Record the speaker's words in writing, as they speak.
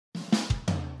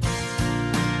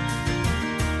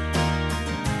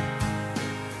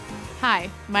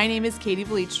Hi, my name is Katie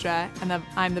Vlietstra, and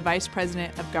I'm the Vice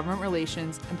President of Government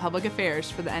Relations and Public Affairs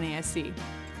for the NASE.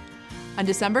 On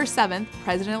December 7th,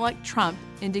 President-elect Trump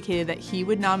indicated that he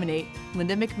would nominate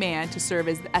Linda McMahon to serve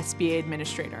as the SBA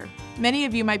Administrator. Many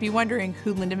of you might be wondering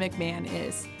who Linda McMahon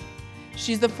is.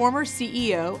 She's the former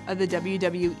CEO of the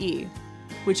WWE,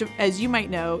 which, as you might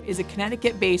know, is a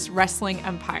Connecticut-based wrestling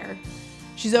empire.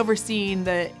 She's overseen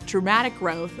the dramatic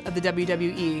growth of the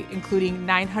WWE, including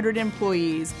 900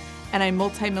 employees and a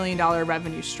multi-million-dollar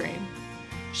revenue stream.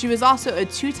 She was also a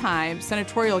two-time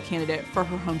senatorial candidate for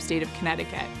her home state of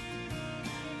Connecticut.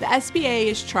 The SBA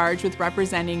is charged with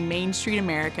representing Main Street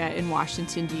America in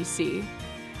Washington, D.C.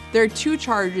 Their two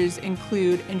charges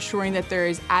include ensuring that there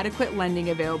is adequate lending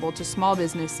available to small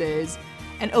businesses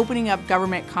and opening up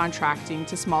government contracting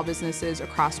to small businesses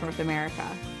across North America.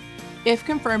 If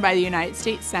confirmed by the United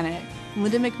States Senate,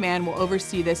 Linda McMahon will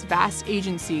oversee this vast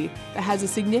agency that has a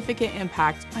significant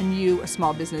impact on you, a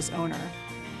small business owner.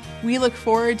 We look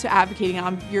forward to advocating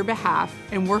on your behalf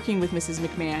and working with Mrs.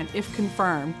 McMahon, if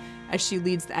confirmed, as she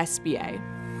leads the SBA.